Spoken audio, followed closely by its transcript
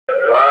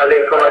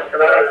علیکم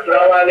السلام.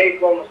 السلام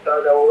علیکم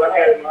استاد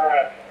ابوبکر.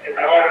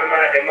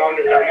 امام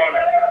زمان.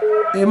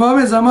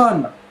 امام زمان.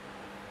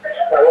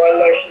 سوال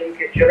داشتیم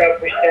که چرا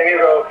پشتنی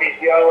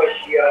رافیزی ها و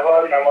شیعه ها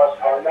نماز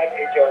خواندن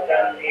اجازه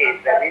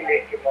نیست؟ دلیلی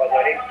که ما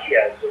داریم چی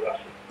است؟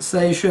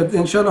 صحیح شد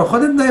انشالله.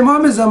 خودت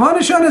امام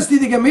زمانشان هستی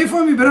دیگه،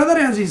 میفهمی برادر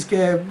عزیز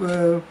که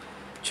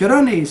چرا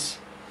نیست.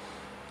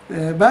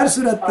 بر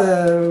صورت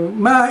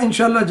ما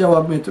انشالله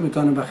جواب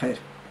میتونم بخیر.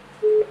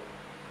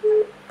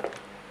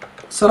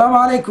 السلام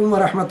علیکم و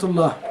رحمت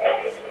الله.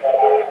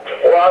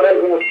 و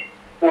علیکم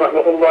و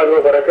رحمت الله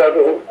و برکاته.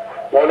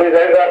 مولوی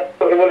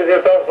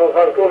زید تاسو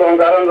هر ټول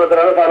همکاران و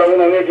درانه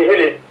سلامونه مې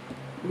کېږي.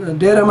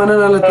 ډیره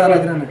مننه الله تعالی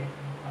ګرانه.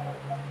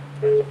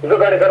 زه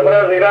کاری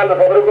سربراز ایران د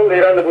خبرو کوم، د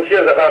ایران د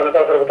بوشیر د ښار نه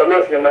تاسو سره په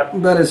تماس کې یم.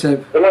 بله صاحب.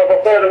 زما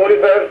پوښتنه د مولوي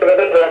صاحب څخه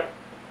دلته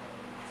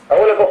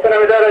اوله پوښتنه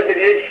مې دا ده چې د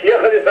یوې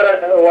ښځې سره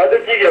واده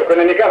کېږي او که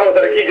نه نکاح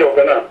ورسره کېږي او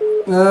که نه،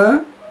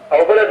 او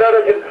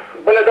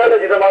بله دا ده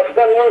چې د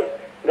ماسخوتن لمونځ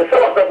د څه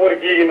وخته پورې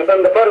کېږي؟ مثلا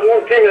د فرض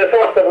لمونځ کېږي د څه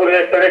وخته پورې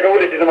سړی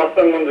کولی چې د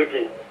ماسخوتن لمونځ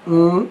وکړي؟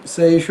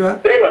 صحیح شوه.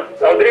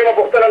 دریمه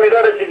پوښتنه مې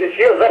دا ده چې د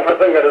شیخ ذبحه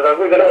څنګه ده؟ د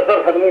هغوی د لاس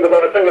ذبحه زموږ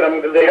دپاره څنګه ده؟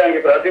 موږ دلته ایران کې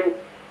پراته یو،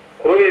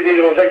 روی دې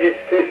روژه کې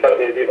څه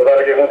ساتي دې په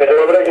باره کې موږ ته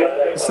جواب راکړي.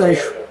 صحیح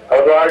شو. او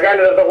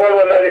دعاګانې درته غواړو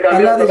الله دې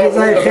کامیاب الله دې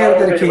جزای خیر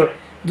درکړي.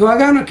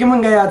 دعاګانو کې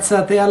مونږ یاد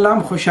ساتئ. الله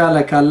هم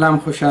خوشحاله که، الله هم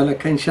خوشحاله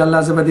که.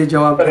 انشاءالله زه به دې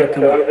جواب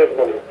درکړم.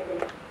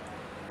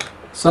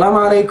 السلام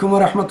علیکم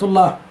ورحمت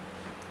الله.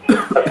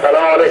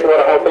 السلام علیکم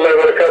ورحمت الله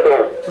وبرکاته.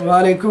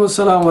 وعلیکم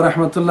السلام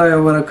ورحمت الله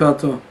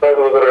وبرکاته.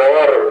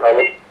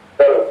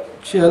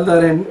 چیل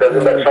دارین؟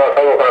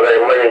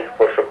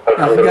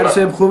 اخگر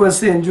صاحب خوب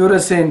هستین؟ جور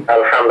هستین؟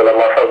 الحمدلله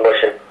موفق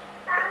باشین.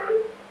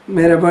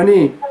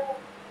 مهربانی.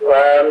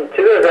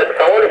 چیز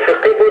سوال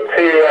فقهی بود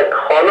که یک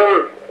خانم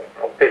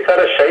پسر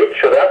شهید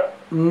شده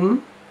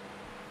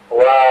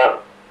و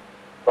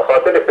به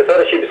خاطر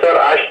پسرشی بسیار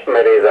اشک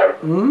میریزن.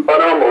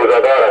 خانم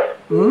روزدار است.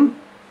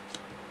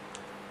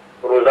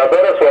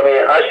 روزدار است و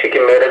اشکی که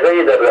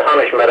میریزه در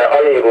دهانش میره،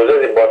 آیا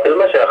روزه باطل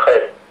میشه یا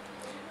خیر؟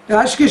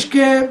 اشکش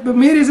که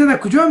میریزه در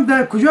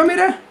کجا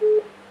میره؟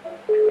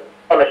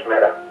 دهانش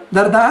میره.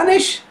 در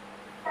دهانش؟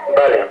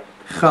 بله.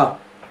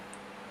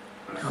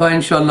 خواه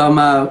انشالله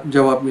ما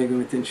جواب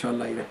میگم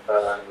انشالله ایره.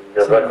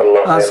 جزاک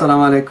الله خیر.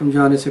 السلام علیکم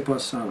جان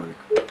سپاس. السلام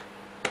علیکم.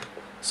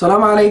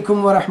 السلام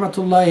علیکم و رحمت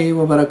الله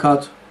و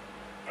برکاته.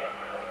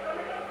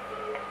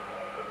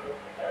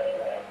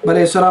 بله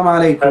السلام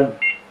علیکم.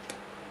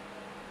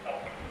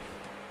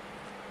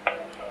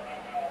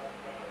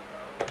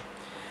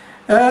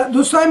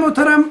 دوستای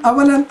محترم،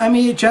 اولا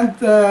امی چند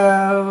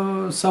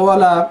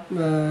سوال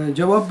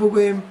جواب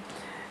بگویم.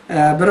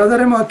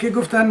 برادر ما که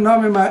گفتن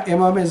نام ما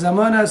امام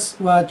زمان است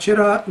و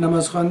چرا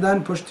نماز خواندن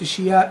پشت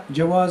شیعه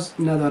جواز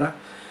نداره.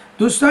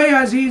 دوستای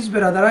عزیز،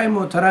 برادرای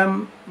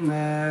محترم،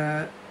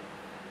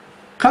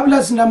 قبل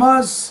از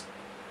نماز،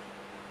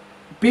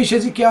 پیش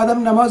از اینکه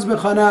آدم نماز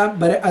بخوانه،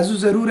 برای از او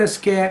ضرور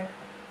است که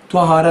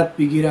طهارت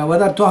بگیره و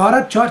در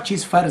طهارت 4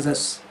 چیز فرض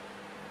است.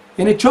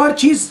 یعنی 4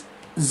 چیز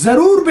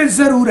ضرور به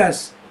ضرور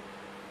است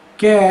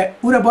که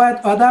او را باید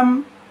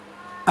آدم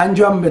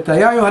انجام بده.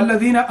 یا ایها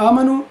الذین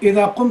آمنوا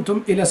اذا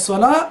قمتم الى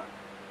الصلاه،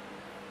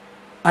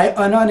 ای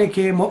آنانی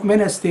که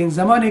مؤمن هستین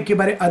زمانی که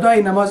برای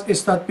ادای نماز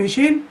استاد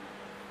میشین،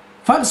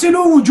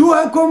 فاغسلوا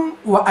وجوهکم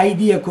و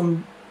ایدیکم،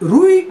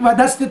 روی و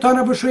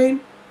دستتان بشوین،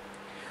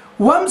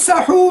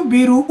 وامسحوا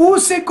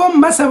برؤوسکم،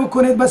 مسح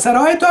کنید به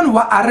سرایتان، و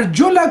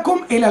ارجلکم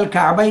الی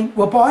الکعبین،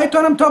 و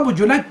پاهایتان هم تا به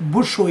جلک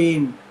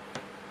بشوین.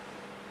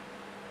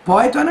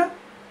 پاهایتان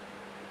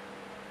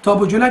تا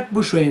به جلک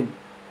بشوین.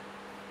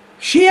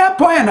 شیعه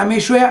پای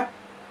نمیشویه،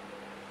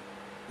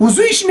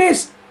 وضویش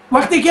نیست.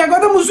 وقتی که یک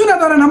آدم وضو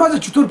نداره نماز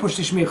چطور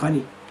پشتش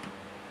میخوانی؟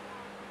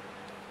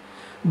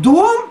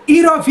 دوم،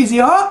 این رافیزی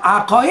ها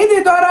عقاید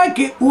داره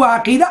که او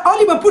عقیده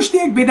آلی به پشت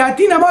یک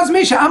بدعتی نماز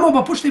میشه، اما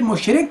به پشت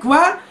مشرک و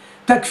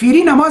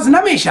تکفیری نماز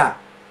نمیشه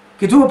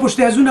که تو به پشت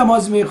از اون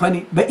نماز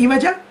میخوانی. به این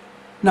وجه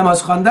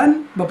نماز خواندن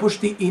به پشت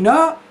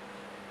اینا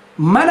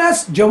من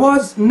است،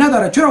 جواز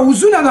نداره. چرا؟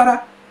 وضو نداره.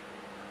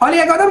 آلی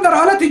یک آدم در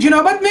حالت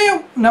جنابت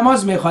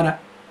نماز میخوانه،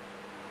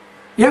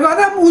 یک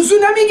آدم وضو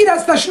نمیگیره،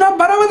 از تشناب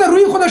برآمده،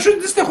 روی خودشو،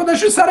 دست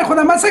خودشو، سر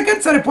خودم مسح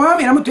کرد، سر پاهم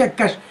اینم تو یک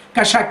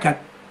کشک کرد،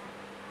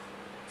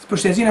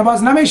 پشت از این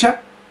نماز نمیشه.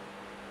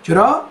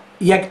 چرا؟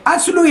 یک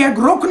اصل و یک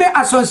رکن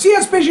اساسی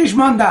از پیشش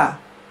مانده.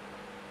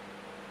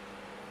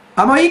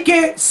 اما ای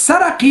که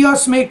سر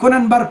قیاس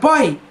میکنن بر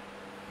پای،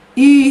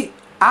 ای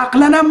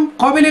عقلا هم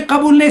قابل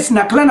قبول نیست،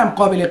 نقلا هم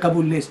قابل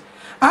قبول نیست.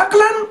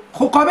 عقلا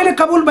خو قابل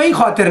قبول به این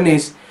خاطر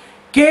نیست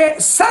که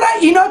سر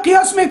اینا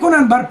قیاس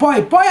میکنن بر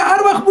پای، پای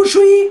هر وقت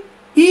بشویی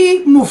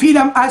ای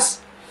مفیدم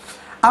است،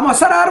 اما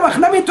سر هر وقت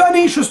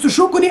نمیتونی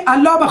شستشو کنی.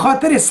 الله به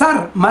خاطر سر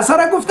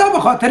مسره گفته، به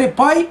خاطر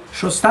پای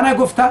شستن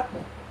گفته.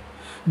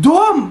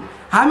 دوم،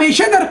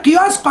 همیشه در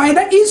قیاس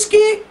قاعده ایست که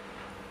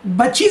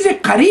به چیز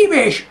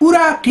قریبش او را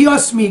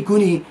قیاس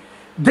میکنی.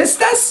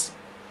 دست است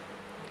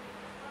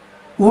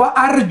و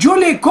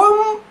ارجلکم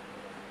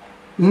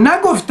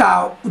نگفته.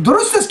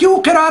 درست است که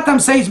او قرائت هم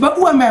صحیح، به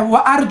او هم و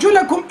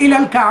ارجلکم الی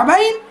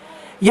الکعبین،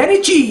 یعنی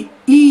چی؟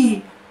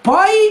 ای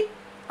پای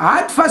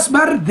عطف است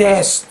بر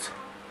دست،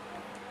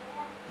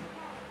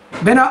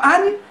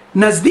 بناهن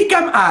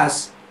نزدیکم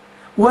است.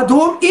 و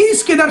دوم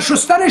ایست که در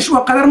شستنش و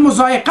قدر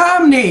مضایقه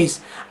هم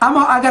نیست،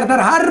 اما اگر در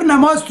هر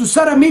نماز تو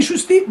سر می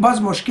شستی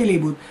باز مشکلی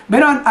بود.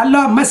 بناهن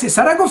الله مس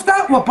سر گفته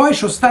و پای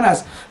شستن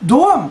است.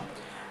 دوم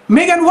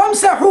میگن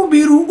وامسحوا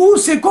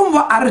برؤوسکم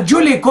و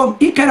ارجلکم،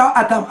 این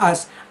قرائتم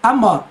است.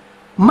 اما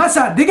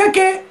مسح دیگه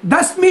که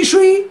دست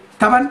میشویی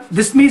طبعا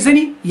دست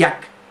میزنی یک،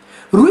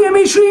 روی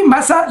میشویی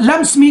مسح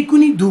لمس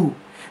میکنی دو،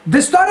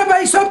 دستار به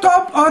حساب تا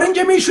آرنج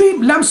میشویی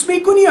لمس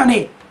میکنی یا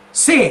نه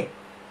سه.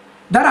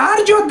 در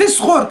هر جا دست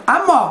خورد،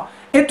 اما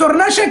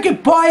اینطور نشه که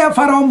پای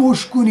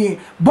فراموش کنی،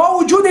 با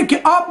وجود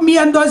که آب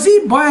میاندازی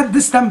باید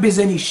دستم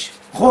بزنیش.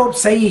 خب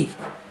صحیح،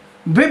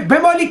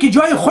 بمالی که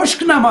جای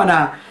خشک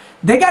نمانه.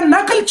 دیگر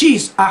نقل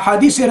چیست؟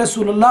 احادیث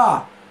رسول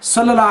الله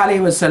صلی الله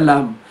علیه و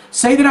سلم.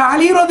 سیدنا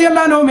علی رضی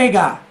الله عنه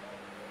میگه،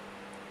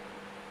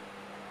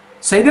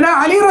 سیدنا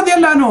علی رضی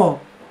الله عنه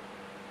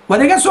و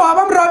دیگه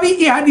صحابم راوی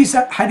این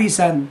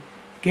حدیثن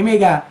که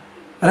میگه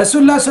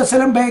رسول الله صلی الله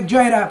علیه و سلم به یک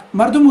جای رفت،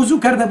 مردم وضو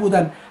کرده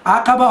بودن،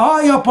 عقبه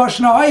ها یا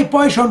پاشنه های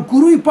پایشان،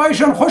 کروی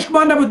پایشان خشک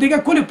مانده بود، دیگه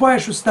کل پای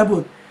شسته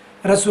بود.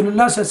 رسول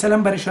الله صلی الله علیه و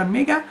سلم برشان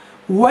میگه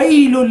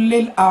ویل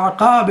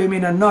للاعقاب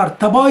من النار،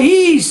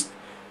 تباهی است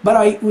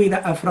برای اوی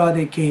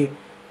افرادی که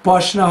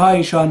پاشنه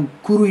هایشان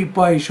کروی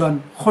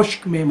پایشان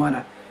خشک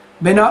میماند.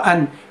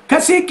 بناهن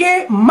کسی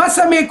که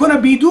مسح میکنه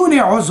بدون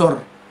عذر،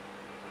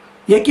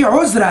 یکی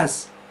عذر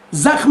است،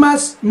 زخم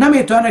است،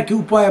 نمیتونه که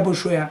او پای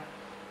بشویه،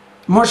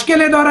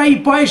 مشکل داره، ای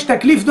پایش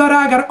تکلیف داره،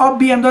 اگر آب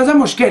بیاندازه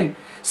مشکل،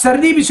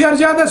 سردی بسیار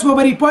زیاد است و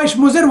بری پایش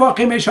مضر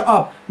واقع میشه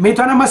آب،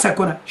 میتونه مسح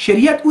کنه،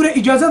 شریعت او را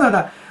اجازه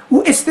داده،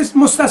 او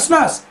مستثنا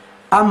است.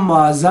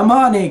 اما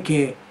زمانی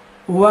که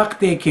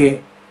وقتی که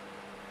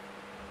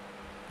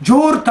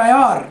جور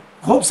تیار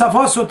خوب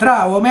صفا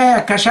ستره و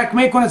می کشک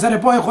میکنه سر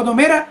پای خودو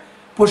میره،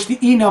 پشت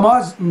این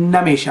نماز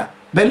نمیشه.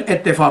 بل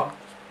اتفاق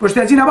پشت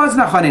از این نماز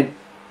نخوانین.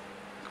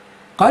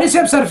 قاری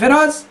صاحب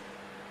سرفراز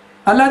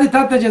الله دی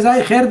تات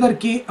جزای خیر در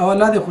کی او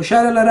الله دی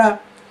خوشحال لره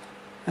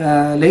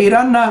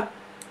لیران نه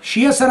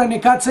شیعه سره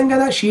نکاح څنګه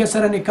ده، شیعه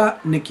سره نکاح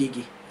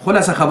نکیږي.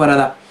 خلاصه خبره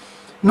ده،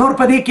 نور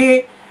پدې کې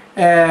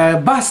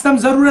بحث تم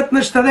ضرورت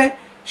نشته ده.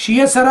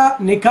 شیعه سره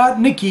نکاح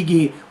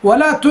نکیږي.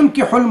 ولا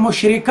تنكحوا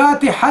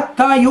المشركات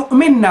حتى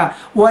يؤمنن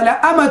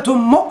ولأمة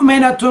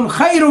مؤمنة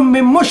خير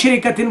من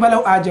مشركة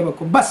ولو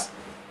أعجبكم. بس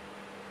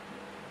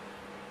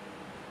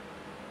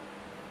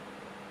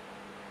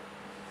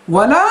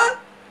ولا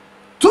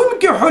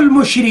تنكحوا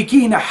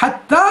المشركين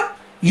حتى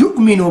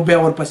یؤمنو به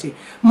ورپسې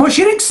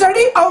مشرک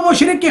سړی او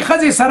مشرک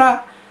ښځې سره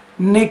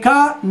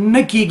نکاح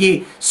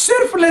نکیږي.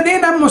 صرف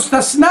لدینا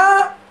مستثنا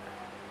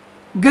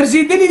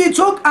ګرځېدلي دي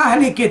څوک؟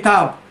 اهل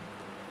کتاب.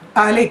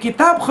 اهل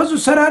کتاب ښځو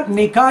سره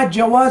نکاح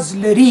جواز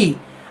لري،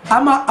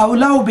 اما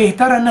اولا او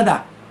بهتره نه ده.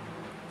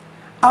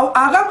 او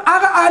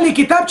هغه اهل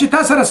کتاب چې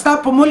تا سره ستا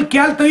په ملک کې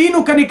هلته وي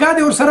نو که نکاح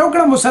دې ورسره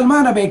وکړه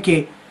مسلمانه به یې کې.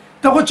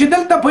 ته خو چې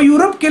دلته په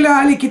یورپ کې له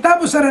اهل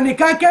کتابو سره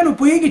نکاح کوې نو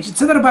پوهېږي چې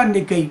څه در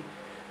باندې کوي.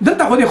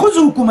 دلته خو د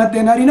ښځو حکومت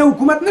دی، نارینه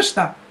حکومت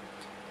نشته.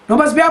 نو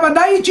بس بیا به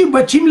دا وي چې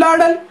بچیم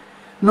لاړل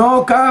نو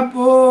که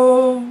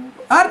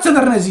هر څه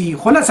درنه ځي.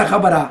 خلاصه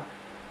خبره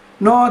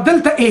نو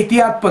دلته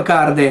احتیاط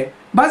پکار دی.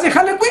 بعضې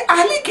خلک وایي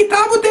اهلي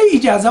کتابو ته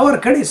اجازه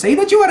ورکړې، صحیح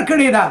ده چې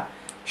ورکړې ده،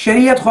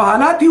 شریعت خو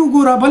حالات یې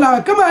وګوره، بل هغه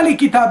کوم اهلي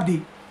کتاب دي.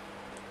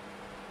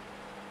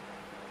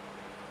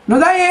 نو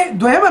دا یې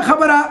دویمه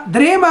خبره.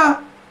 دریمه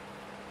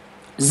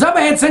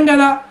ذبح یې څنګه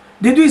ده؟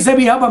 د دوی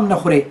ذبیحه به هم نه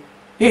خورې،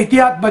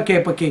 احتیاط به کوې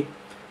پکې،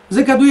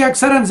 ځکه دوی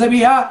اکثرا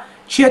ذبیحه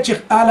چې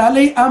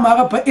حلالوي هم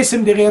هغه په اسم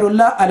د غیر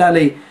الله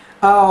حلالوي،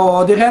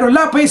 او د غیر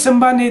الله په اسم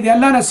باندې د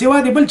الله نه سوا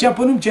د بل چا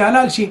په نوم چې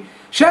حلال شي.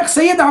 شیخ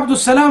سید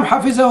عبدالسلام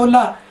حفظه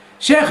الله،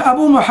 شیخ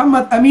ابو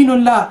محمد امین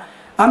الله،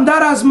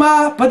 همداراز ما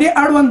په دې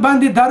اړوند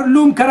باندې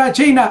دارالعلوم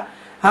کراچۍ نه،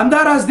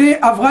 همداراز د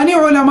افغاني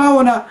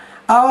علماو نه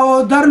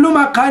او دارالعلوم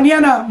حقانیه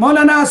نه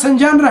مولانا حسن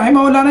جان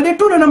رحمه الله نه، دې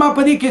ټولو نه ما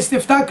په دې کې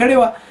استفتاء کړې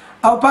وه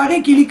او په هغې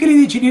کې لیکلي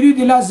دي چې د دوی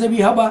د لاس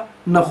ذبیحه به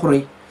نه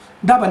خورئ،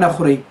 دا به نه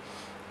خورئ،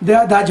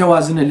 دا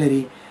جواز نه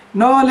لري.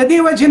 نو له دې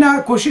وجې نه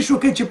کوشش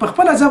وکړئ چې په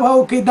خپله ذبحه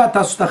وکړئ، دا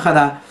تاسو ته ښه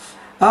ده.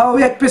 او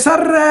یک پسر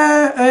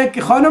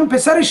خانم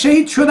پسر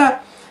شهید شده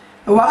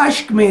و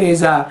اشک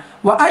میریزه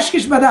و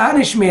اشکش به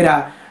دهنش میره،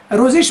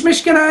 روزش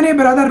میشکنه؟ نه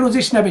برادر،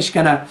 روزش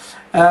نمیشکنه،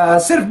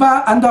 صرف با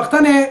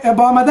انداختن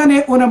با آمدن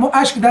اونمو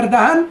اشک در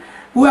دهن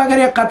او اگر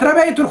یک قطره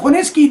به اینطور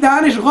خونست که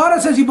دهنش غار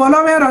است از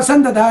بالا میره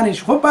راسند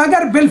دهنش، خب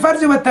اگر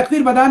بالفرض و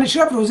تقدیر به دهنش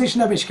رفت روزش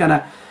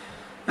نمیشکنه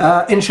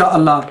ان شاء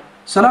الله.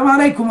 سلام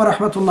علیکم و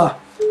رحمت الله.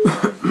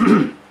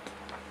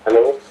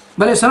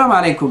 بله سلام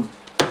علیکم.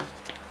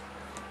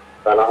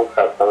 سلام،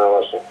 خسته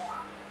نباشید.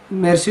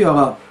 مرسی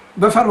آقا،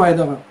 بفرمایید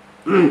آقا.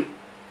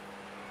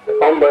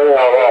 میخوام با این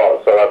آقا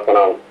صحبت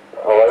کنم،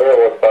 آقای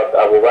استاد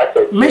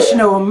ابوبکر.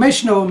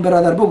 مشنوم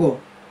برادر، بگو.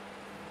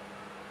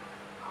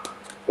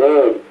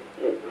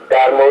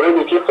 در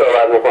مورد چی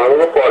صحبت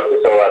میکنم؟ فارسی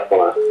صحبت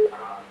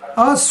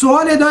کنم.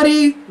 سوال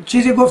داری؟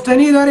 چیزی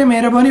گفتنی داری؟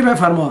 مهربانی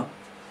بفرما.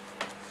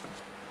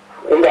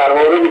 این در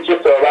مورد چی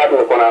صحبت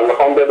میکنم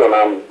میخوام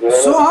بدونم.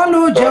 سوال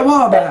و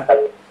جوابه.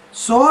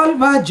 سوال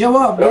و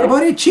جواب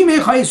درباره چی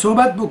میخوای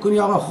صحبت بکنی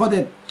آقا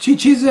خودت؟ چی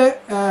چیز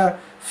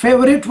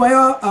فیوریت و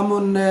یا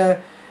امون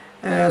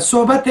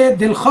صحبت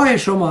دلخواه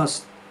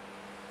شماست؟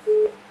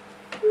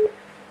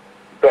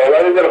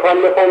 صحبت دلخواه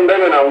میخوام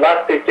ببینم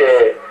وقتی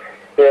که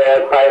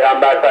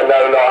پیغمبر صلی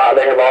الله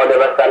علیه و آله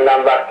و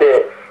سلم وقتی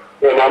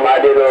امام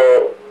علی رو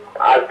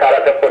از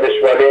طرف خودش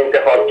ولی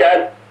انتخاب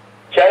کرد،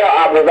 چرا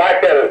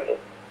ابوبکر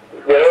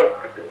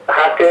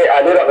حق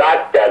علی رو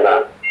قطع کردن؟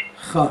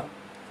 خب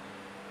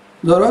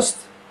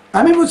درست؟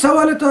 همین بود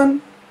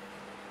سوالتان؟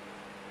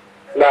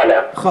 بله.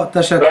 خب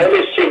تشکر.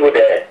 دلیلش چی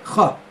بوده؟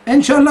 خب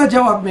انشالله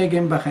جواب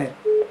میگیم بخیر.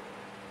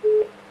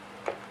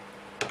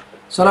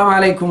 سلام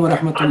علیکم و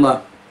رحمت الله.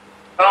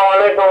 سلام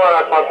علیکم و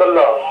رحمت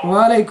الله.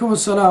 و علیکم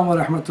السلام و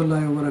رحمت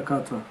الله و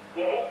برکاته.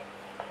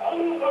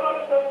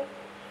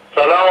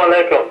 سلام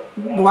علیکم.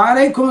 و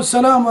علیکم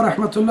السلام و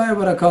رحمت الله و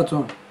برکاته.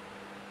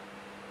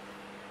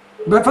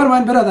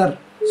 بفرمایید برادر،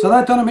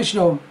 صدایتان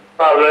میشنوم.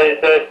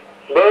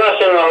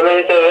 ببخشید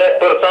مولوی صاحب، یک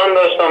پرسان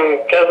داشتم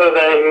کسی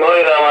در ماه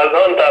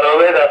رمضان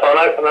تراویح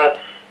دفانه کنه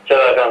چه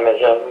رقم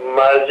میشه؟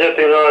 مسجد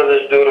اینا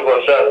ازش دور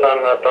باشه اصلا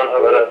نتانه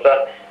برسه.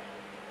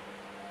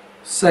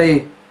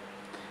 صحیح.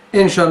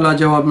 انشالله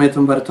جواب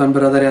میتون براتون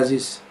برادر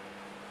عزیز.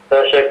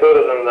 تشکر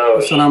زنده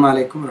باشید. السلام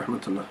علیکم و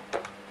رحمت الله.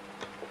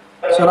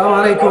 السلام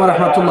علیکم و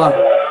رحمت الله.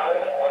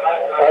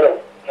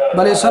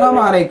 بله سلام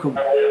علیکم.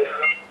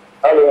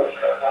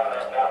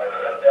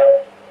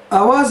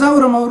 آواز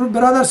اورم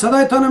برادر،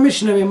 صدایتان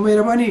میشنویم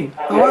مهربانی.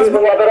 آواز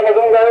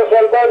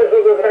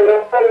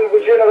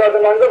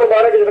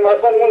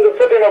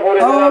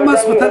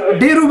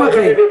دیرو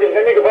بخیر.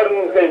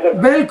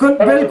 بالکل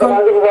بالکل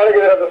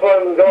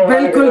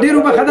بالکل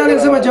دیرو بخیر.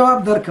 زما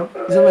جواب درکم.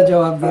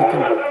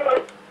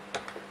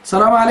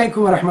 السلام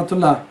علیکم و رحمت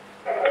الله.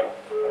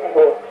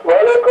 و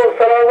علیکم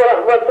السلام و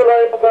رحمت الله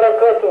و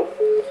برکاته.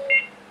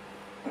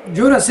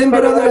 جور هستین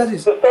برادر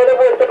عزیز؟ استاد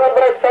اتفاق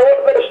برای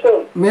سوال داشتم.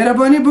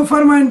 مهربانی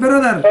بفرمایید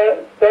برادر.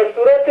 در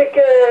صورتی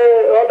که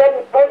آدم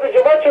نماز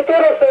جمعه چطور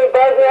است؟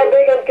 بعضی هم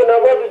میگن که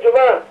نماز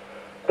جمعه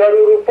در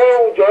اروپا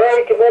و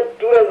جایی که ما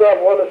دور از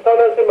افغانستان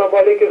هستیم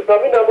ممالک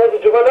اسلامی نماز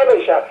جمعه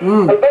نمیشه.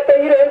 البته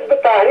این حزب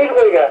تحریک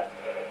میگه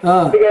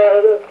دیگه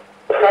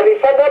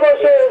خلیفه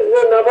نباشه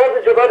نماز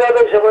جمعه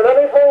نمیشه. من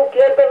نمیفهمم که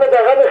یک دفعه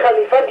دقیقا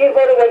خلیفه گیر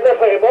کنه یک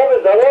دفعه امام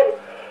زمان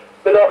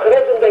بالاخره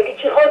زندگی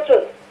چی خواهد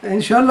شد؟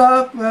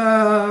 انشالله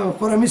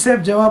خرمی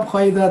صاحب جواب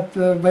خواهید داد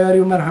بیاری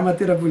و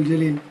مرحمت رب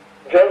الجلیل.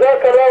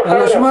 جزاک الله خیر.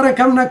 الله شما را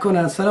کم نکنه.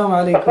 السلام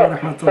علیکم و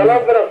رحمت الله.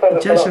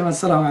 چشم.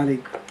 السلام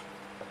علیکم.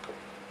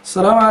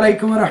 السلام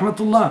علیکم و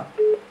رحمت الله.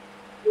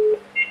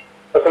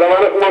 السلام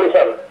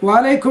علیکم و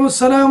علیکم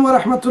السلام و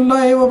رحمت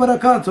الله و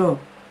برکاته.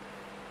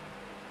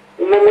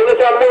 من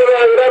تعمل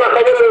إيران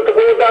خبر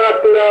تقول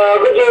دعت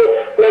رجل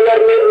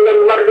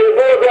للمغربي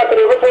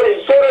بيعطي غفر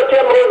صورة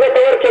كم روزة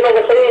توركي ما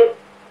بصير.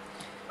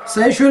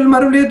 سيشو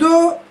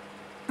المروليدو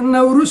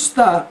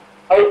نورستا.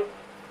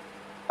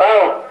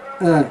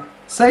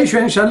 سيشو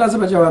إن شاء الله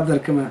زبا جواب در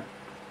كمان.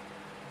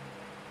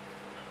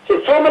 شو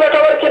من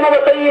توركي ما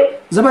بصير.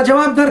 زبا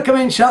جواب در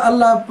كمان إن شاء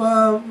الله.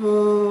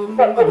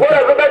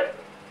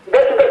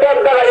 بس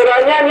تكاد دعا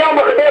إيرانيان يوم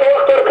خدير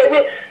وقت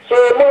وركبي.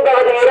 مو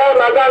بعد إيران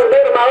أذان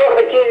غير ما هو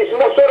حكي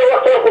اسمه صورة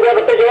وقت وخذ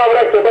التجواب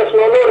ركبه بس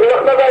نور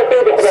وقت ما بعد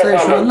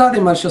سيشو الله دي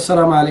ماشي.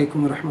 السلام عليكم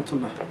ورحمة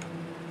الله.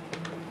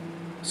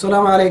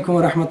 السلام عليكم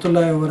ورحمة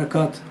الله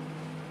وبركاته.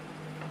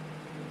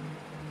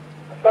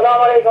 السلام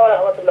عليكم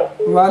ورحمة الله.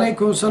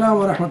 وعليكم السلام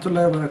ورحمة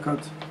الله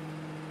وبركاته.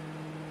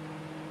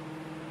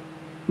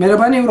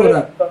 مهرباني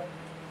ورورا.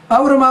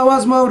 أورم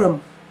آواز ما أورم.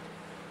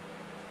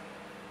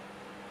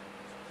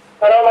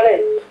 السلام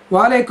عليكم.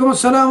 وعليكم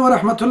السلام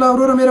ورحمة الله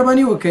ورورا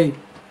مهرباني وكي.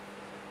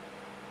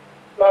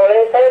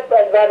 مولوی صاحب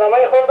از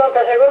برنامه خودتان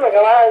تشکر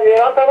میکنم. من از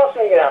ایران تماس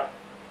میگیرم.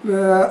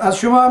 از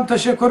شما هم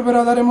تشکر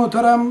برادر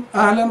محترم.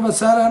 اهلا و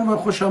سهلا و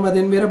خوش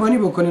آمدین. مهربانی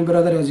بکنین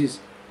برادر عزیز.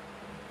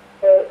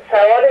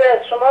 سوالی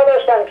از شما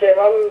داشتم که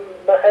ما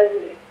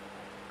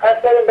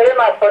قصد داریم بریم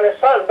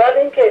افغانستان. بعد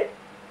اینکه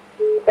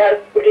در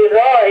طول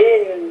راه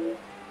این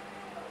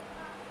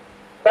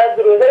بعد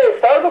روزه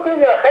افطار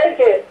بکنیم یا خیر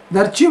که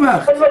در چی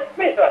وقت؟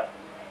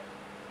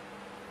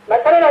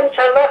 مثلا هم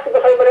چند وقتی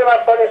بخوایم بریم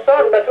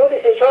افغانستان به طول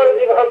 3-4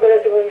 روزی بخوایم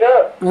برسیم اونجا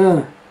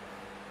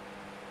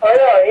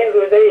آیا این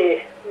روزه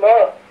ما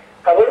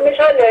قبول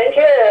میشد یا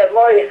اینکه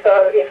ما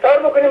افطار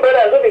بکنیم بعد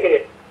از اون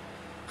بگیریم؟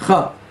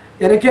 خب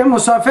یعنی که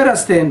مسافر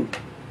هستین؟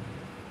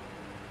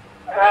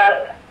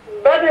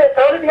 بعد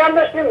سوال دیگه هم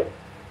داشتیم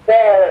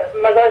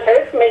مزار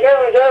شریف میگن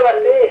اونجا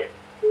وقتی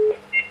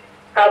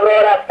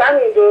قبرها رفتن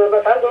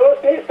مثلا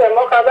درست نیست.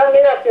 ما قبلا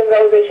میرفتیم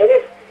روضه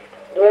شریف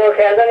دعا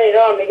کردن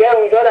اینا میگه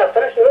اونجا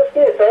رفتنش درست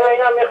نیست. آیا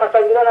این هم میخواستم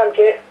بدونم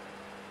که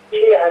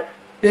چی هست؟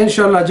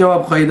 انشالله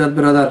جواب خواهید داد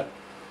برادر.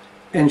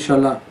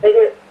 انشالله.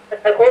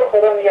 تشکر.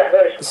 خدا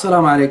نگهدارش.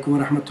 السلام علیکم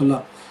و رحمت الله.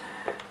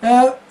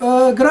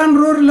 ګران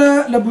رور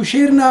له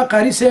بوشیر نه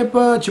قاری صاحب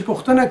چې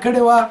پوښتنه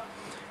کړې وه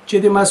چې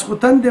د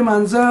ماسخوتن د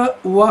مانځه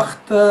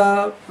وخت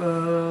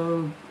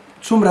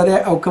څومره دی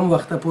او کم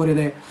وخته پورې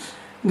دی.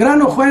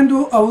 ګرانو خویندو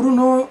او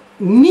ورونو،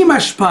 نیمه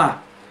شپه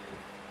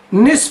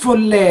نصف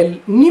اللیل،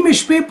 نیمه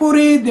شپې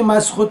پورې د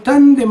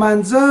ماسخوتن د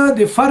مانځه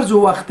د فرض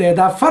وخت دی.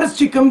 دا فرض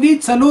چې کوم دی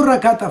 4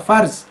 رکعته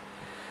فرض،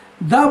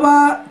 دا به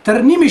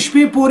تر نیمه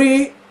شپې پورې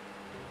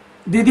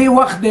د دې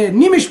وخت دی.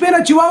 نیمه شپې نه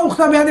چې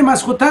واوښته بیا د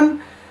ماسخوتن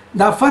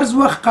دا فرض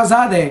وخت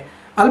قضا دی.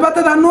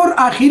 البته دا نور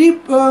آخري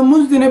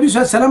مونځ د نبی صلی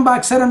الله علیه وسلم به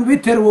اکثرا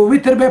وتر و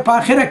وتر به په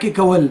آخره کې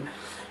کول،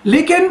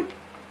 لیکن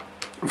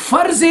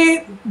فرض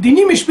د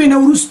نیمه شپې نه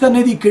وروسته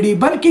نه دی کړي،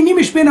 بلکې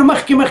نیمه شپې نه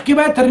مخکې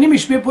به تر نیمه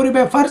شپې پورې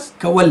به فرض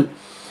کول.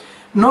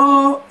 نو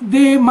د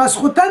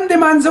ماسخوتن د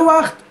مانځه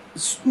وخت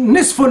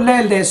نصف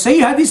اللیل دی.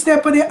 صحیح حدیث دی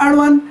په دې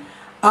اړوند،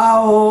 او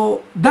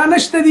دا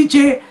نشته دی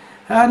چې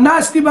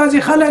ناستي بعضې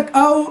خلک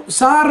او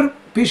سهار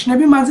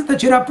پیشنبي مانځه ته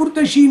چې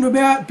راپورته شي، نو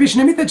بیا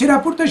پیشنبي ته چې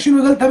راپورته شي نو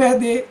دلته بیا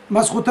د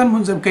ماسخوتن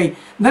مونځ هم کوي.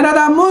 نه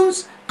دا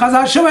مونځ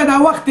قضا شوی، دا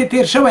وخت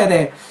تیر شوی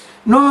دی.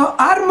 نو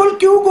هر ملک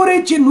کې وګورئ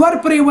چې نور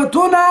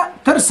پرېوتو نه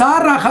تر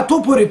سهار راختو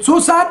پورې څو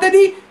ساعته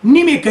دي،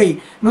 نیمې کوي.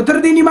 نو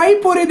تر دې نیمایي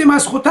پورې د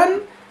ماسخوتن،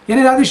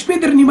 یعنې دا د شپې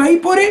تر نیمایي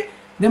پورې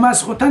د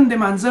ماسخوتن د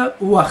مانځه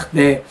وخت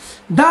دی.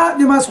 دا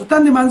د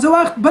ماسخوتن د مانځه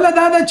وخت. بله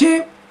دا ده چې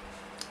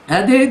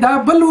دا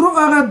بل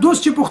هغه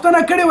دوست چې پوښتنه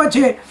کړې وه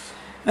چې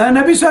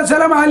نبی صلی الله علیه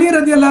وسلم علي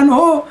رضی الله عنه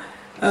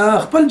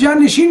خپل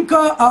جانشین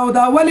کا او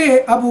دا ولې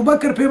ابو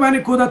بکر پې باندې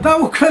کودتا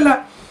وکړله،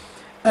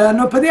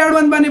 نو په دې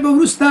اړوند باندې به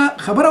وروسته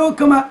خبره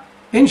وکړم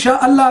ان شاء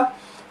الله.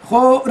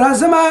 خو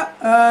راځم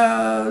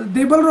د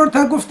بل رو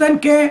تا گفتن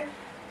که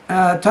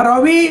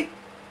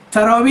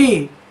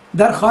تراوی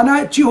در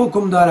خانه چی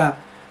حکم داره؟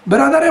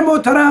 برادر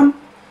محترم،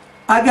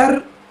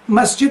 اگر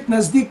مسجد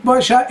نزدیک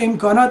باشه،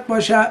 امکانات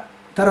باشه،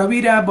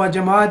 تراوی را با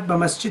جماعت به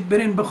مسجد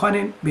برین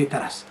بخوانین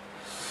بهتر است.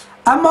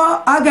 اما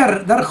اگر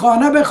در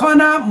خانه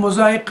بخوانه،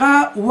 مضایقه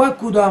و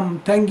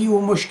کدام تنگی و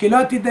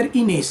مشکلاتی در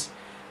این نیست.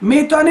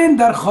 میتونین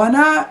در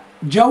خانه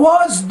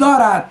جواز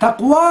داره،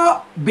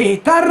 تقوا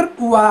بهتر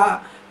و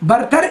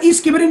برتر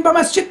است که برین به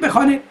مسجد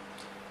بخوانین،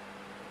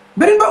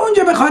 برین به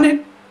اونجا بخوانین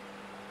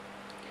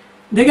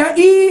دیگه.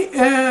 این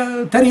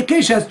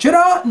طریقش است.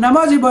 چرا؟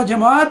 نماز با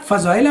جماعت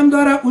فضایل هم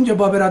داره، اونجا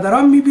با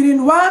برادران میبینین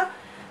و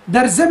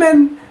در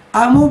ضمن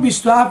امو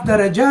 27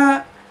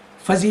 درجه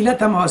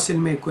فضیلت هم حاصل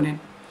میکنین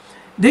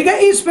دیگه.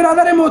 ایست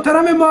برادر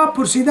محترم ما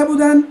پرسیده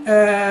بودن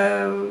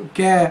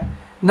که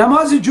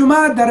نماز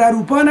جمعه در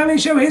اروپا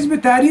نمیشه و حزب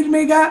تحریر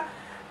میگه.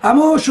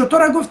 اما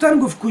شطور گفتن،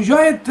 گفت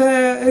کجایت،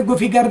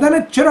 گفتی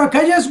گردنت چرا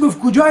کج است؟ گفت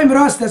کجایم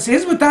راست است.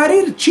 حزب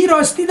تحریر چی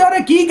راستی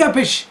داره که این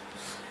گپش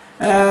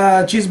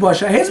چیز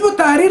باشه؟ حزب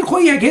تحریر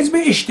خود یک حزب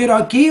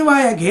اشتراکی و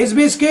یک حزب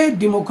است که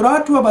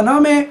دموکرات و به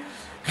نام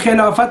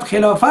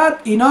خلافت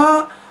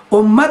اینا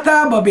امت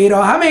با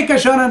بیراهه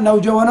میکشانند،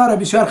 نوجوانا را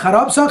بسیار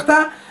خراب ساخته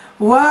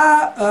و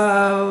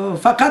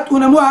فقط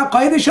اونمو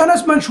عقایدشان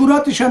است.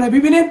 منشوراتشان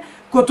ببینین،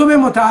 کتب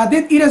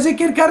متعدد ای را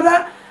ذکر کرده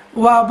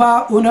و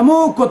با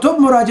اونمو کتب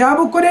مراجعه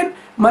بکنین.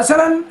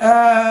 مثلا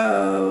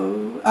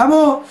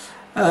امو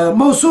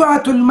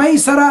موسوعة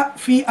المیسره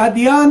فی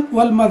ادیان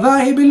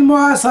والمذاهب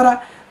المعاصره،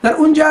 در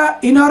اونجا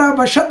اینا را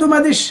به شد و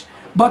مدش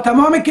با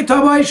تمام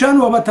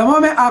کتابایشان و با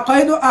تمام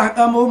عقاید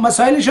و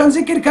مسائلشان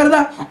ذکر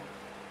کرده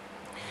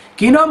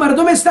که اینا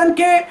مردم هستند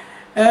که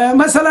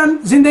مثلا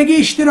زندگی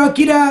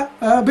اشتراکی را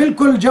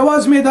بالکل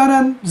جواز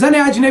میدانند. زن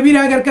اجنبی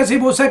را اگر کسی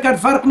بوسه کرد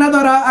فرق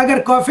نداره. اگر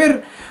کافر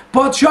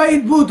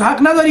پادشاهید بود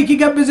حق نداری که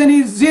گپ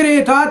بزنی، زیر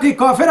اطاعت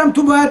کافر هم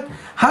تو باید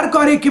هر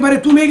کاری که برای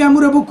تو میگم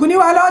رو بکنی.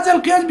 و علاوه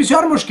القیاس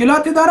بسیار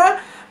مشکلات داره.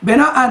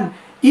 بناهن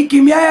این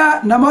که میای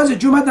نماز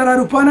جمعه در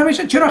اروپا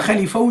نمیشه. چرا؟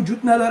 خلیفه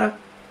وجود نداره.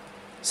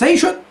 صحیح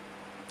شد؟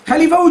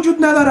 خلیفه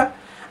وجود نداره.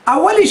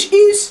 اولش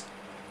ایست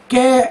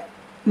که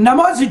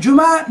نماز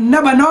جمعه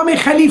نه به نام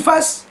خلیفه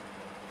است،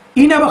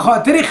 این به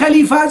خاطر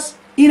خلیفه است،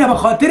 این به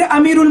خاطر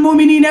امیر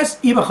المؤمنین است،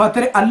 این به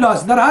خاطر الله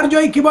است. در هر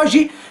جایی که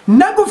باشی،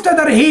 نگفته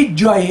در هیچ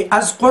جایی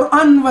از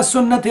قرآن و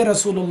سنت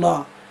رسول الله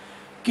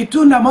که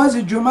تو نماز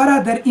جمعه را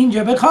در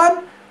اینجا بخوان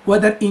و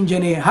در اینجا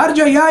نه. هر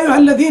جا یا ایها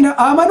الذین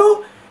آمنوا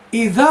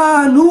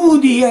اذا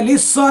نودی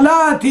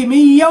للصلاة من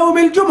یوم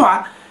الجمعه،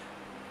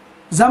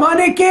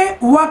 زمانی که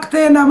وقت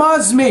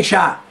نماز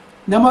میشه،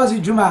 نماز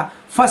جمعه،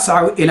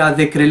 فاسعوا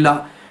الی ذکر الله.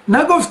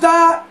 نگفته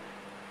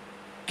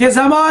که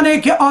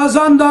زمانی که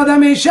آذان داده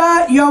میشه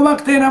یا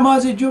وقت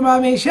نماز جمعه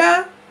میشه،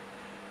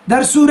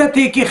 در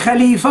صورتی که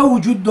خلیفه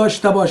وجود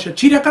داشته باشه.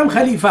 چی رقم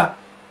خلیفه؟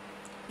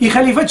 این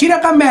خلیفه چی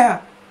رقم میه؟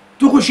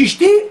 تو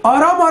خوشیشتی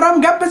آرام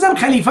آرام گپ بزن،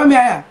 خلیفه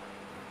میه.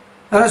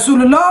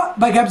 رسول الله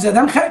به گپ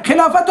زدن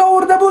خلافت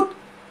آورده بود.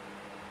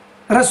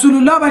 رسول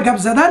الله به گپ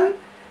زدن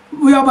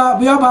یا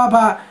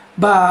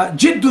با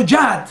جد و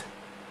جهد.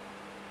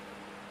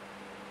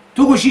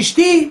 تو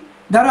خوشیشتی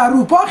در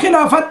اروپا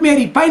خلافت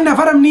میاری، 5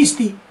 نفرم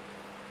نیستی.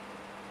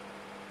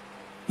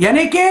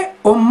 یعنی که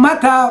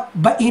امت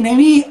به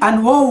اینمی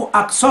انواع و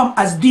اقسام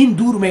از دین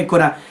دور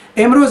میکنه.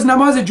 امروز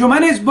نماز جمعه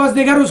نیست، باز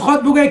دیگر روز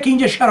خود بگه که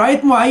اینجا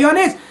شرایط مهیا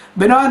نیست،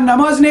 بنابراین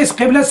نماز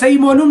نیست، قبله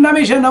صحیح معلوم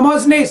نمیشه،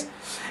 نماز نیست.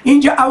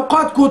 اینجا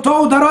اوقات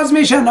کوتاه و دراز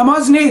میشه،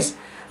 نماز نیست.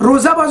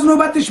 روزه باز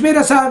نوبتش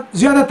میرسه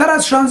زیادتر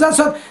از 16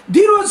 ساعت.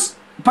 دیروز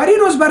پری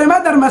روز برای من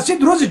در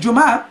مسجد روز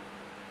جمعه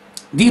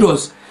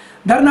دیروز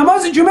در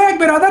نماز جمعه یک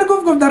برادر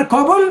گفت در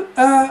کابل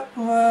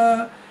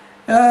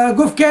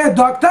گفت که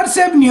دکتر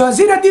صاحب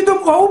نیازی را دیدم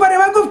و او برای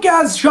من گفت که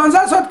از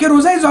 16 ساعت که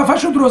روزه اضافه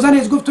شد روزه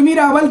نیست. گفتم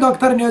میره اول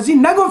دکتر نیازی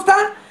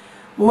نگفتن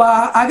و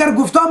اگر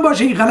گفتم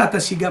باشه این غلط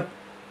است گپ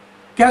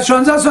که از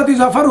 16 ساعت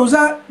اضافه روزه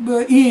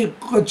این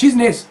چیز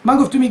نیست. من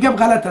گفتم این گپ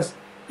غلط است،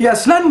 این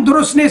اصلا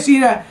درست نیست.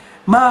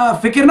 ما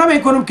فکر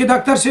نمی کنم که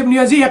دکتر صاحب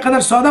نیازی یک قدر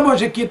ساده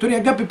باشه که طور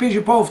یک گپ پیش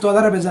پا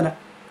افتاده را بزنه.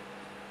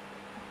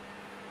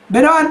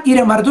 بنابراین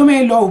این مردم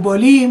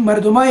لاوبالی،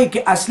 مردمایی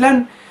که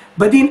اصلا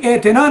به دین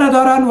اعتنا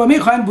ندارن و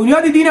میخواین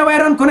بنیاد دین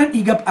ویران کنن،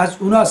 این گپ از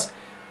اوناست.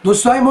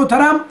 دوستای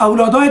محترم،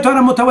 اولادایتان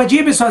را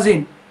متوجه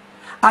بسازین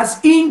از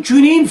این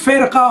چنین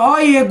فرقه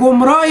های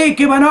گمراهی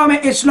که به نام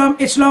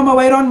اسلام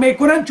ویران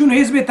میکنن، چون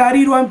حزب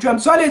تحریر و همچون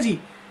امثال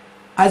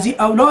از این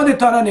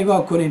اولادتان را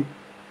نگاه کنین.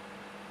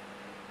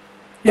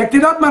 یک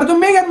تعداد مردم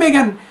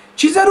میگن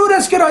چی ضرور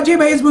است که راجع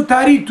به حزب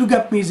تحریر تو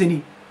گپ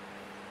میزنی.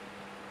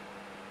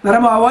 در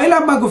اوایل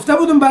هم من گفته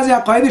بودم، بعضی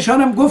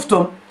عقایدشان هم گفت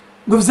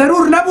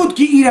ضرور نبود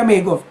که ایره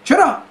میگفت.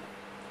 چرا؟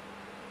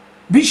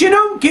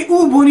 بشینم که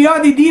او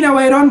بنیاد دین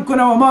ویران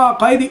کنه و ما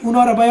عقاید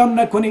اونا را بیان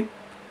نکنیم.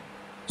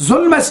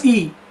 ظلم است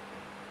ای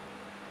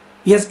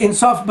از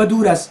انصاف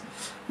بدور است.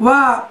 و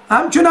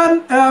همچنان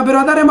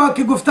برادر ما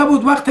که گفته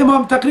بود وقت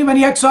ما تقریبا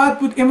 1 ساعت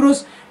بود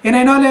امروز، این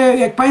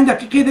اینال 5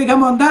 دقیقه دیگه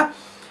مانده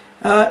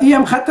ای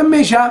هم ختم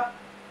میشه.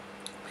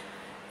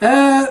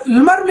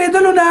 لمر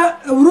لیدلونه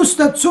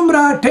وروسته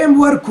څومره ټایم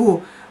ورکو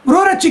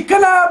وروره چې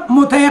کله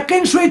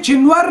متیقن شوی چې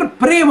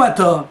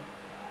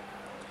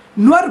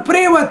نور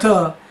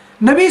پریوته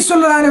نبی صلی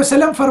الله علیه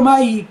وسلم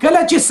فرمایي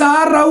کله چې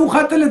سهار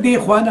راوخته له دې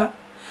خوانه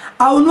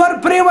او نور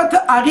پریوته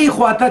هغې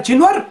خواته چې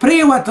نور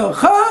پریوته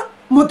ښه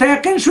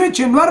متیقن شوی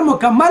چې نور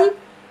مکمل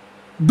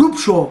ډوب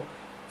شو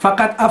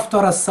فقط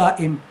افطر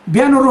الصائم.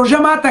 بیا نو روژه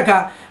ماته که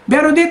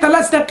بیا نو دې ته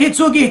 10 دقیقې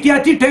څوک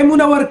احتیاطي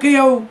ټایمونه ورکوي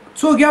او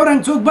څوک یو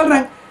رنګ څوک بل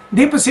رنګ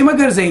دی پسې مه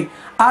ګرځئ.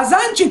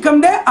 اذان چې کوم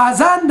دی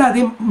اذان دا د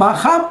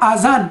ماښام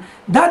اذان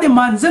دا د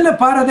مانځه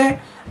لپاره دی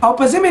او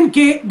په ضمن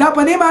کې دا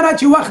په دې معنی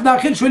چې وخت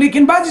داخل شو،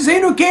 لیکن بعضې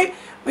ځایونو کې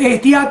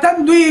احتیاطاً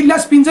دوی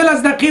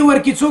 10-15 دقیقې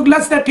ورکړي، څوک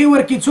 10 دقیقې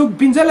ورکړي، څوک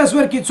 15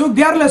 ورکړي، څوک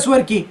 14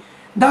 ورکړي.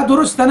 دا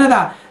درسته نه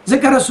ده،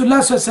 ځکه رسول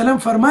الله صلی الله علیه وسلم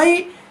فرمایي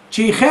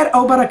چې خیر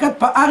او برکت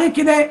په هغې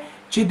کې دی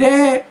چې د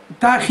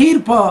تاخیر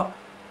په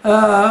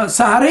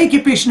سهارۍ کې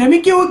پیشنمي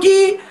کې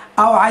وکړي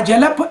او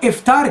عجله په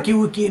افطار کې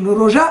وکړي. نو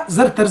روژه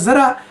زر تر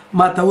زره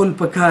ماتول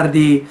پکار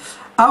دی.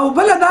 او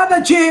بله دا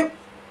ده چې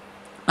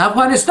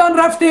افغانستان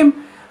رفتیم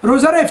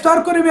روزه را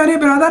افطار کنیم، یعنی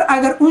برادر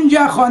اگر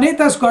اونجا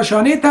خانه‌ت است،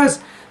 کاشانه‌ت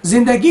است،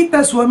 زندگیت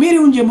است و میری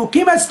اونجا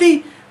مقیم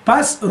هستی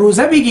پس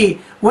روزه بگی.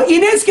 و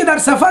این است که در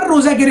سفر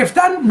روزه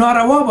گرفتن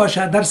ناروا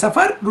باشه. در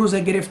سفر روزه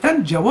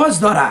گرفتن جواز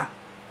داره،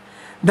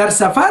 در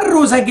سفر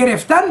روزه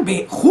گرفتن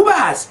به خوب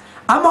است،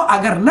 اما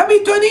اگر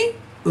نمیتونی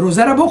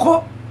روزه را بخو،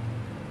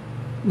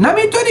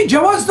 نمیتونی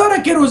جواز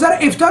داره که روزه را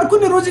افطار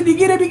کنی روز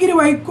دیگه را بگیری.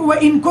 و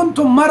این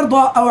کنتم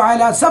مرضا او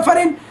علی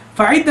سفر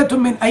فعدة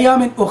من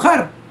ایام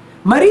اخر.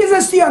 مریض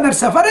هستی یا در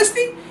سفر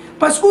هستی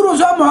پس او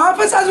روزه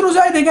محافظ از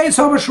روزه دیگه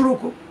حساب شروع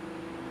کن.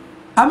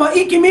 اما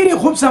ای که میری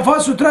خوب صفا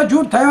سوترا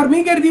جور تیار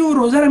میگردی و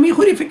روزه را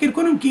میخوری، فکر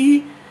کنم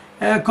که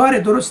کار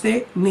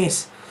درسته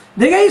نیست.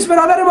 دیگه ایست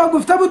برادر ما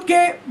گفته بود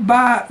که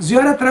با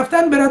زیارت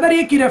رفتن، برادر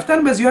یکی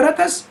رفتن به زیارت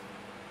است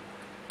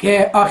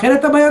که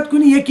آخرت بیاد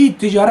کنی، یکی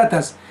تجارت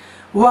است.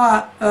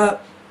 و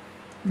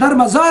در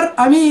مزار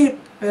امی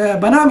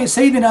به نام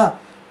سیدنا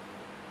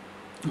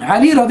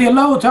علی رضی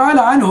الله تعالی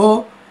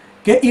عنه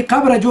که این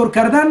قبر جور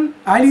کردن،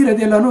 علی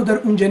رضی الله عنه در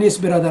اونجا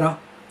نیست برادرها.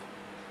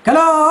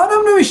 کلا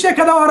آدم نوشته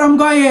که در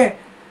آرامگاه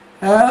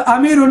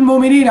امیر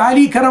المؤمنین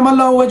علی کرم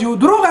الله وجهه،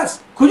 دروغ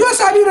است.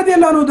 کجاست علی رضی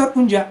الله عنه در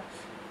اونجا؟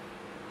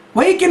 و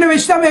این که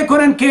نوشته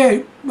میکنن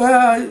که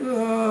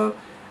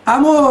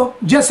امو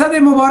جسد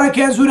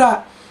مبارک ازوره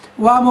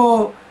و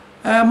امو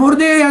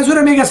مرده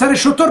ازوره میگه سر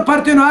شطور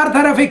پرتین و هر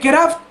طرفی که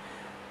رفت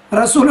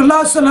رسول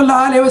الله صلی الله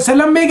علیه و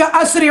سلم میگه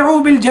اسرعوا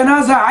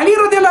بالجنازه. علی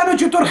رضی الله عنه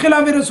چطور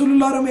خلاف رسول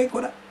الله رو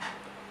میکنه؟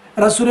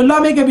 رسول الله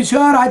میگه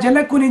بسیار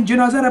عجله کنین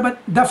جنازه رو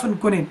دفن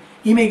کنین.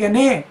 این میگه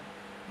نه،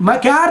 ما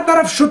که هر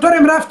طرف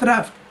شطورم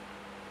رفت.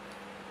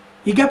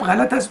 این گپ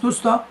غلط است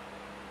دوستا،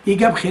 این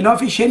گپ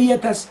خلاف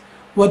شریعت است.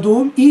 و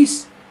دوم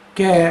ایست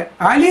که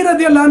علی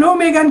رضی الله عنه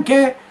میگن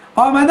که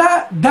آمده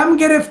دم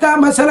گرفته،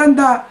 مثلا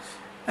در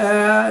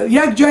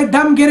یک جای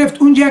دم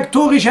گرفت اونجا یک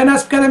توغش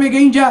نصب کرده، میگه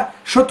اینجا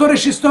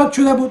شطورش استاد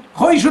شده بود.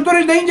 خواهی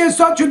شطورش در اینجا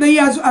استاد شده، ای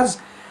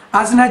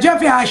از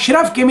نجف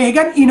اشرف که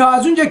میگن اینا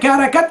از اونجا که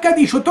حرکت کرد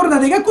این شطور در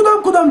دیگه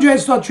کدام جای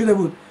استاد شده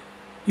بود،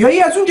 یا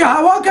ای از اونجا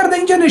هوا کرد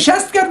اینجا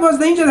نشست کرد، باز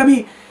در اینجا در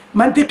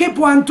منطقه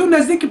پوانتون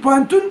نزدیک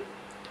پوانتون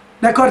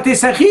در کارت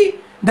سخی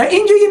در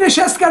اینجا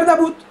نشست کرده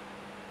بود.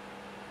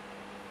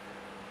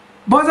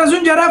 باز از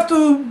اونجا رفت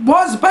و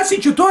باز پسی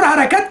چطور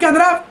حرکت کرد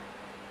رفت.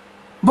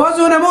 باز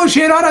اونمو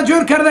شیرها را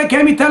جور کرده که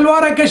همی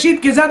تلوار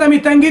کشید که زد همی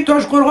تنگی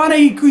تاش قرغان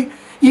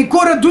ای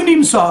کور دو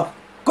نیم ساخت.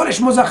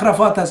 کلش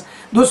مزخرفات است.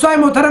 دوستای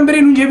محترم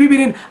برین اونجا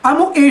ببینین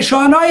اما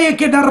ایشانایی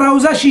که در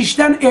روضه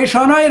شیشتن،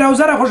 ایشانای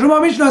روضه را خود شما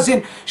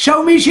میشناسین،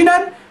 شو میشینن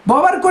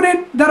باور کنین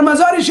در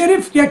مزار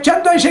شریف یک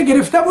چند تایش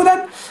گرفته بودن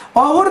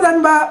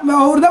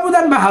آورده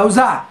بودن به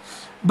حوزه،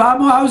 با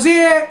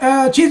حوزه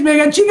چیز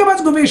میگن چی که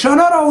بس گفت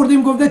ایشانا را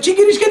آوردیم، گفته چی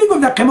گیریش کردی؟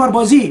 گفته قمار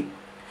بازی.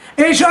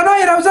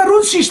 ایشانای روضه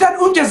روز شیشتن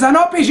اونجا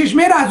زنا پیشش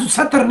میره، از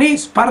ستر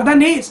نیست، پرده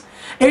نیست.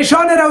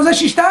 ایشان روضه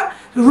شیشته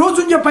روز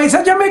اونجا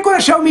پیسه جمع میکنه،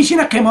 شو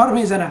میشینه قمار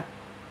میزنه.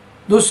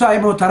 دوستای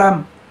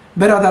محترم،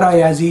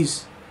 برادرای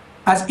عزیز،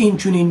 از این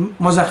چنین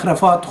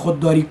مزخرفات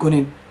خودداری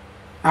کنین.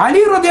 علی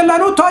رضی الله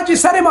عنه تاج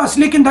سر ماست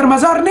لیکن در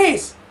مزار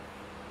نیست.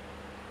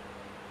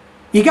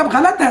 این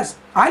غلط است.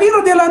 علی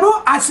رضی الله عنه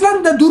اصلا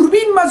در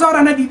دوربین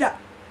مزار ندیده.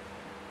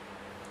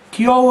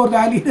 کی آورد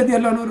علی رضی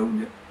الله عنه رو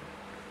اونجا؟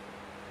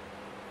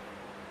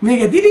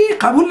 میگه دیدی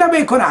قبول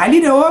نمیکنه.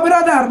 علی رو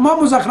برادر ما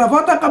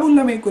مزخرفات قبول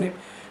نمیکنیم.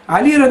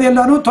 علی رضی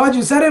الله عنه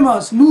تاج سر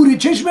ماست، نور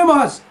چشم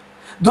ماست،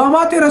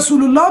 داماد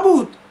رسول الله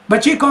بود،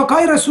 بچه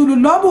کاکای رسول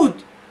الله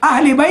بود،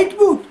 اهل بیت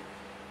بود.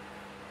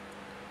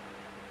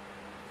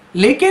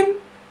 لیکن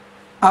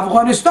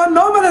افغانستان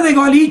نامده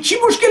دیگه علی چی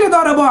مشکلی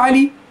داره با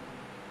علی؟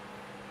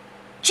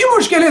 چی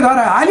مشکلی داره؟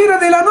 علی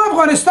رضی الله عنه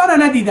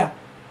افغانستان ندیده.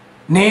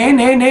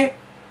 نه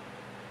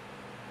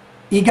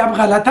این گپ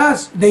غلط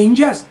است، ده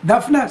اینجاست،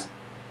 دفن است.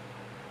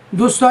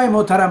 دوستای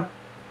محترم،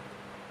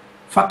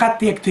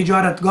 فقط یک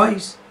تجارتگاهی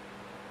است.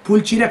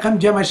 پول چی رقم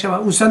جمع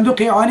شود؟ او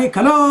صندوق عانی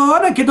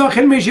کلانه که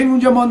داخل میشین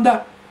اونجا مانده.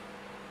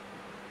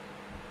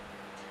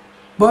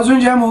 باز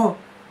اونجا همو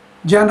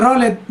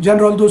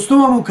جنرال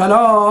دوستم همو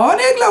کلان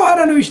یک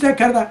لوحه نوشته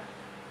کرده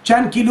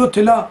چند کیلو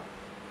طلا.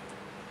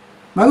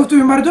 ما گفتم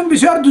مردم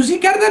بسیار دوزی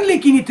کردن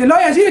لیکن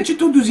طلای از این چی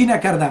تو دوزی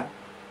نکردن.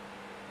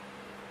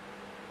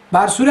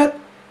 بر صورت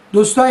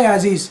دوستای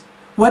عزیز،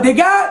 و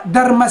دیگه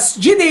در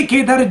مسجدی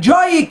که در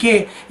جایی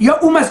که یا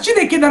او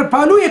مسجدی که در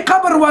پالوی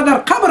قبر و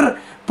در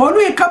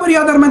پالوی قبر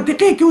یا در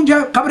منطقه که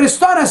اونجا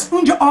قبرستان است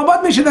اونجا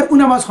آباد میشه، در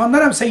اون نماز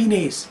خواندن هم صحیح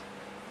نیست.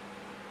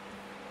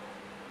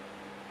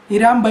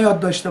 این هم باید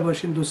داشته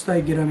باشین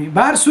دوستای گرامی.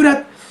 به هر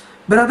صورت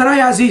برادرای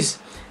عزیز،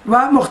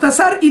 و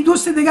مختصر این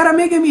دوست دیگر هم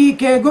میگم ای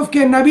که گفت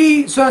که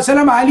نبی صلی الله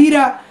علیه و علی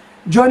را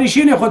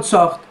جانشین خود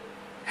ساخت.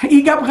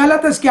 این گپ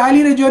غلط است که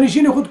علی را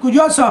جانشین خود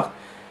کجا ساخت؟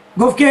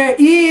 گفت که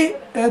این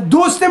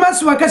دوستم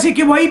است و کسی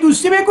که با این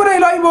دوستی میکنه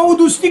الهی با او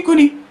دوستی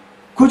کنی.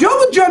 کجا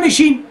بود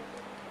جانشین؟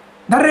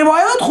 در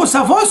روایات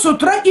خصفا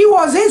ستره ای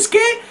واضح است که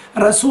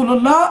رسول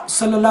الله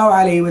صلی الله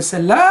علیه و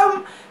سلم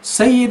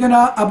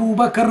سیدنا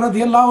ابوبکر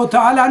رضی الله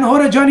تعالی عنه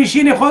را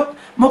جانشین خود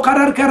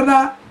مقرر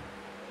کرده،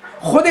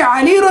 خود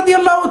علی رضی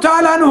الله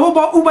تعالی عنه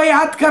با او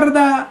بیعت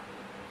کرده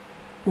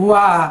و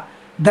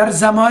در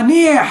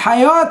زمانی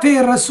حیات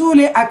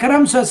رسول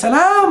اکرم صلی الله علیه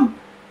و سلم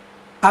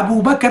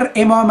ابوبکر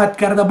امامت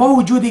کرده با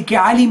وجودی که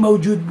علی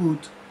موجود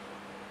بود.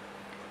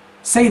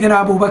 سیدنا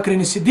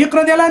ابوبکر صدیق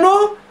رضی الله عنه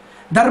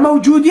در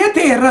موجودیت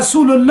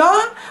رسول الله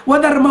و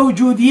در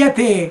موجودیت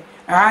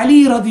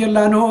علی رضی الله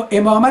عنه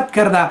امامت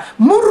کرده.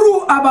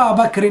 مروا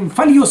ابا بکر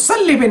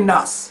فلیصلی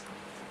بالناس.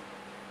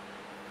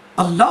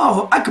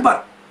 الله اکبر.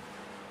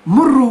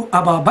 مروا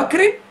ابا بکر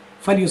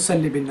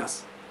فلیصلی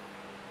بالناس.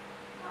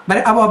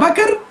 برای ابا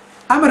بکر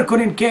امر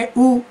کنین که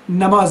او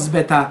نماز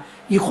بته.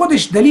 این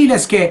خودش دلیل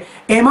است که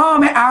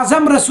امام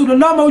اعظم رسول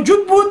الله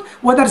موجود بود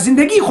و در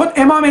زندگی خود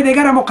امام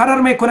دیگر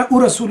مقرر میکنه.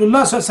 او رسول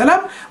الله صلی الله علیه و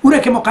سلم او را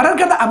که مقرر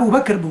کرده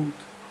ابوبکر بود.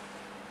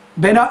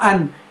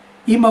 بناهن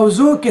این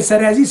موضوع که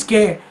سر عزیز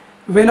که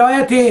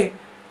ولایت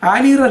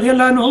علی رضی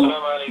الله عنه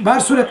بر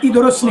صورت این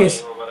درست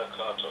نیست.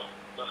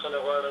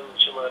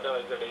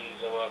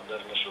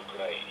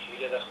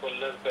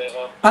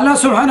 الله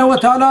سبحانه و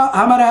تعالی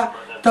همه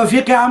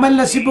توفیق عمل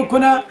نصیب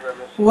کنه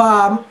و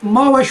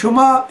ما و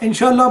شما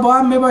انشاءالله با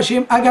هم می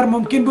باشیم. اگر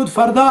ممکن بود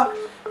فردا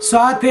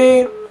ساعت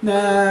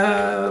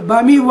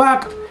بامی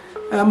وقت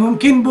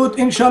ممکن بود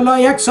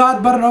انشاءالله 1 ساعت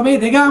برنامه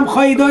دیگه هم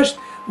خواهی داشت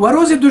و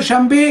روز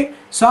دوشنبه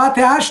ساعت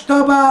 8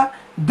 تا به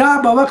 10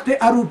 به وقت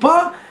اروپا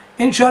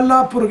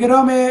انشاءالله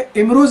پروگرام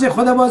امروز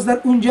خود باز در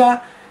اونجا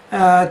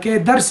که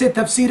درس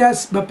تفسیر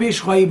است به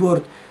پیش خواهی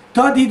برد.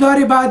 تا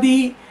دیدار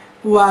بعدی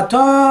و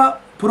تا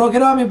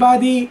پروگرام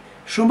بعدی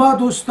شما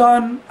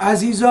دوستان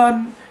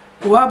عزیزان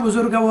و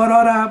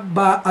بزرگوارا را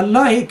به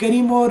الله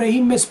کریم و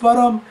رحیم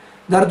مسپارم.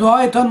 در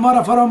دعایتان ما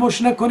را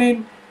فراموش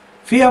نکنین.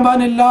 فی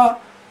امان الله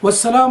و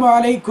السلام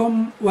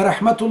علیکم و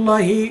رحمت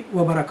الله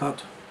و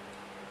برکاته.